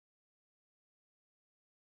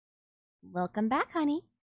Welcome back, honey.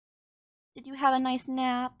 Did you have a nice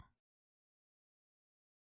nap?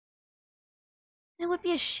 It would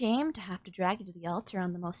be a shame to have to drag you to the altar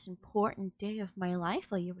on the most important day of my life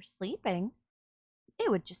while you were sleeping.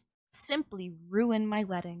 It would just simply ruin my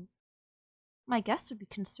wedding. My guests would be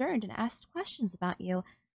concerned and ask questions about you.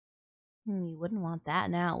 You wouldn't want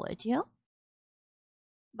that now, would you?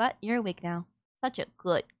 But you're awake now. Such a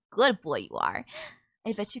good boy you are.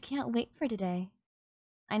 I bet you can't wait for today.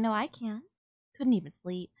 I know I can't. Couldn't even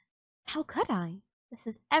sleep. How could I? This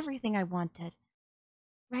is everything I wanted.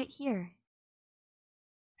 Right here.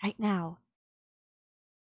 Right now.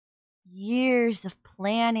 Years of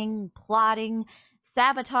planning, plotting,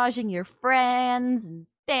 sabotaging your friends and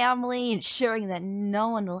family, ensuring that no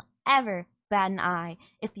one will ever bat an eye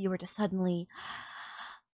if you were to suddenly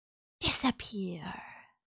disappear.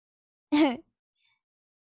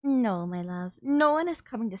 No, my love. No one is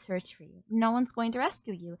coming to search for you. No one's going to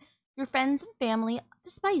rescue you. Your friends and family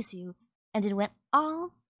despise you, and it went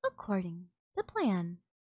all according to plan.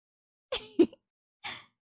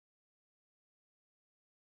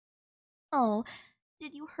 Oh,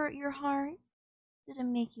 did you hurt your heart? Did it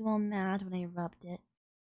make you all mad when I rubbed it?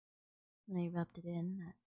 When I rubbed it in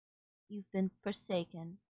that you've been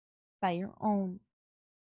forsaken by your own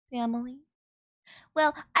family?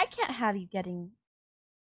 Well, I can't have you getting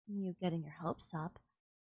your hopes up,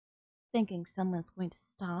 thinking someone's going to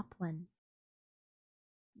stop when,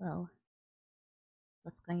 well,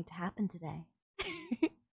 what's going to happen today.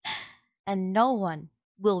 And no one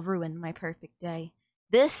will ruin my perfect day.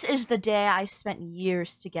 This is the day I spent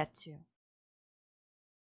years to get to.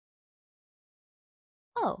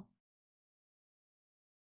 Oh.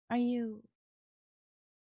 Are you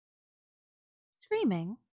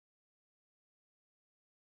screaming?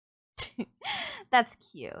 That's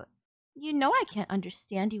cute. You know I can't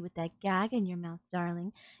understand you with that gag in your mouth,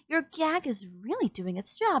 darling. Your gag is really doing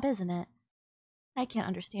its job, isn't it? I can't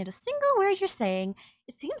understand a single word you're saying.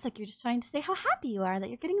 It seems like you're just trying to say how happy you are that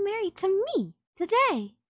you're getting married to me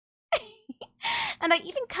today. And I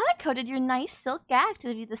even color-coded your nice silk gag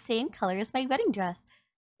to be the same color as my wedding dress.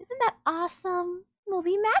 Isn't that awesome? We'll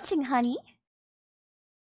be matching, honey.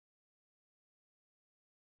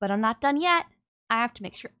 But I'm not done yet. I have to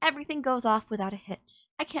make sure everything goes off without a hitch.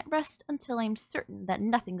 I can't rest until I'm certain that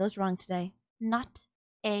nothing goes wrong today. Not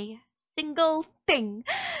a single thing.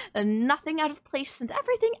 Nothing out of place and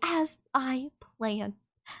everything as I planned.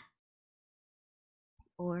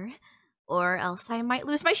 Or else I might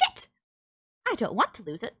lose my shit. I don't want to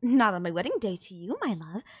lose it. Not on my wedding day to you, my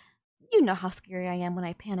love. You know how scary I am when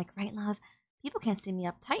I panic, right, love? People can't see me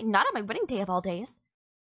uptight. Not on my wedding day of all days.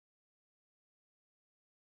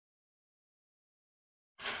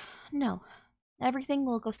 No. Everything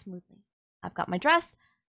will go smoothly. I've got my dress.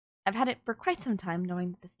 I've had it for quite some time,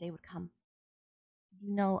 knowing that this day would come.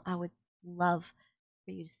 You know I would love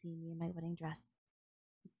for you to see me in my wedding dress.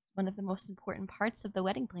 It's one of the most important parts of the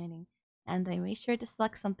wedding planning, and I made sure to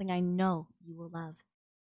select something I know you will love.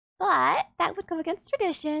 But that would go against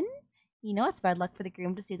tradition. You know it's bad luck for the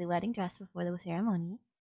groom to see the wedding dress before the ceremony.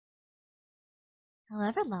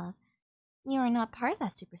 However, love, you are not part of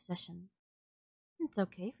that superstition. It's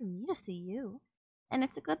okay for me to see you, and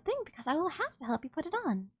it's a good thing because I will have to help you put it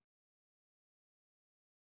on.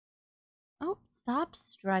 Oh, stop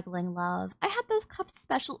struggling, love. I had those cups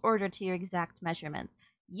special ordered to your exact measurements.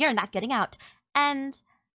 You're not getting out. And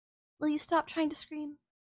will you stop trying to scream?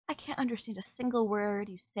 I can't understand a single word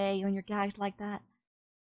you say when you're gagged like that.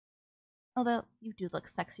 Although, you do look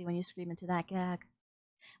sexy when you scream into that gag.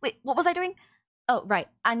 Wait, what was I doing? Oh, right.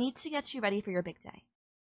 I need to get you ready for your big day.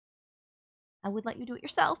 I would let you do it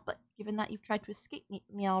yourself, but given that you've tried to escape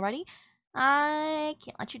me already, I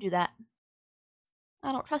can't let you do that.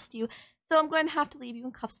 I don't trust you, so I'm going to have to leave you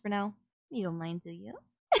in cuffs for now. You don't mind, do you?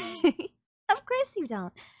 Of course you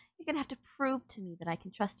don't. You're going to have to prove to me that I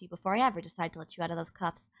can trust you before I ever decide to let you out of those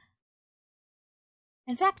cuffs.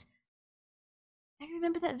 In fact, I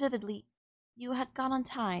remember that vividly. You had gone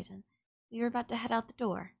untied, and we were about to head out the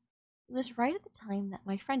door. It was right at the time that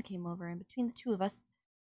my friend came over, and between the two of us,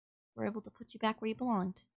 we were able to put you back where you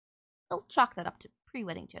belonged. I'll chalk that up to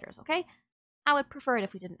pre-wedding jitters, okay? I would prefer it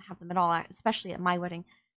if we didn't have them at all, especially at my wedding.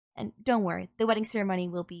 And don't worry, the wedding ceremony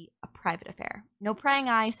will be a private affair. No prying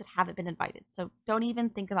eyes that haven't been invited, so don't even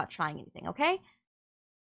think about trying anything, okay?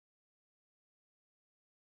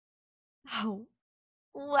 Oh,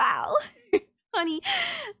 wow. Honey,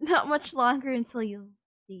 not much longer until you'll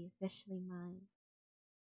be officially my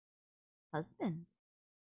husband.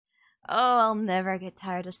 Oh, I'll never get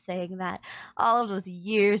tired of saying that. All of those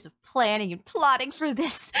years of planning and plotting for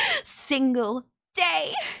this single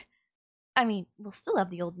day. I mean, we'll still have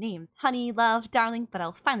the old names. Honey, love, darling, but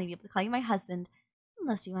I'll finally be able to call you my husband.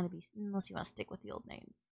 Unless you want to stick with the old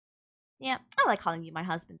names. Yeah, I like calling you my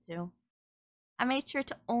husband too. I made sure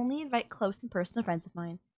to only invite close and personal friends of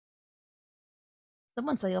mine.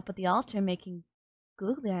 Someone saw you up at the altar making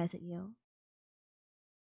googly eyes at you.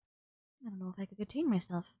 I don't know if I could contain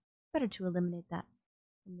myself. Better to eliminate that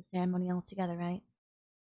from the ceremony altogether, right?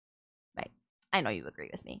 Right. I know you agree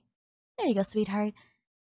with me. There you go, sweetheart.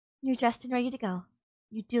 You're dressed and ready to go.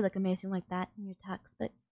 You do look amazing like that in your tux,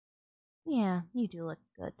 but yeah, you do look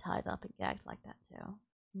good tied up and gagged like that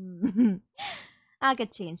too. I'll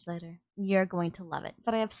get changed later. You're going to love it.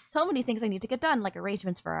 But I have so many things I need to get done, like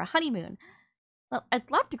arrangements for our honeymoon. Well,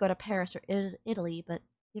 I'd love to go to Paris or Italy, but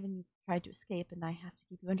given you've tried to escape and I have to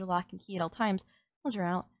keep you under lock and key at all times, those are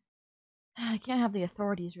out. I can't have the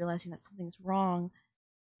authorities realizing that something's wrong.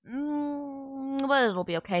 But it'll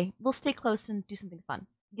be okay. We'll stay close and do something fun.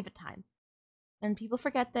 Give it time. And people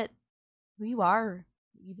forget that who you are, or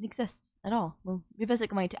you even exist at all. We'll revisit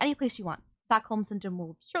going to any place you want. Stockholm Syndrome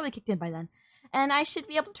will surely kicked in by then. And I should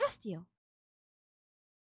be able to trust you.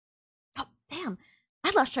 Oh, damn.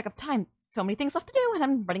 I lost track of time. So many things left to do, and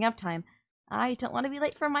I'm running out of time. I don't want to be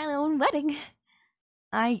late for my own wedding.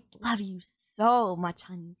 I love you so much,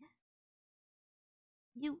 honey.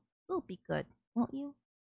 You will be good, won't you?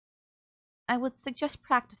 I would suggest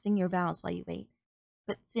practicing your vows while you wait.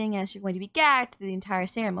 But seeing as you're going to be gagged through the entire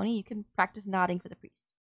ceremony, you can practice nodding for the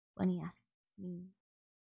priest when he asks you.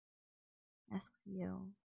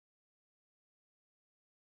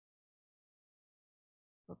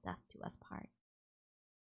 Till death do us part.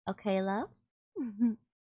 Okay, love?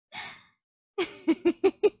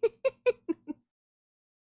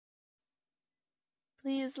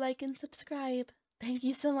 Please like and subscribe. Thank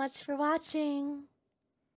you so much for watching.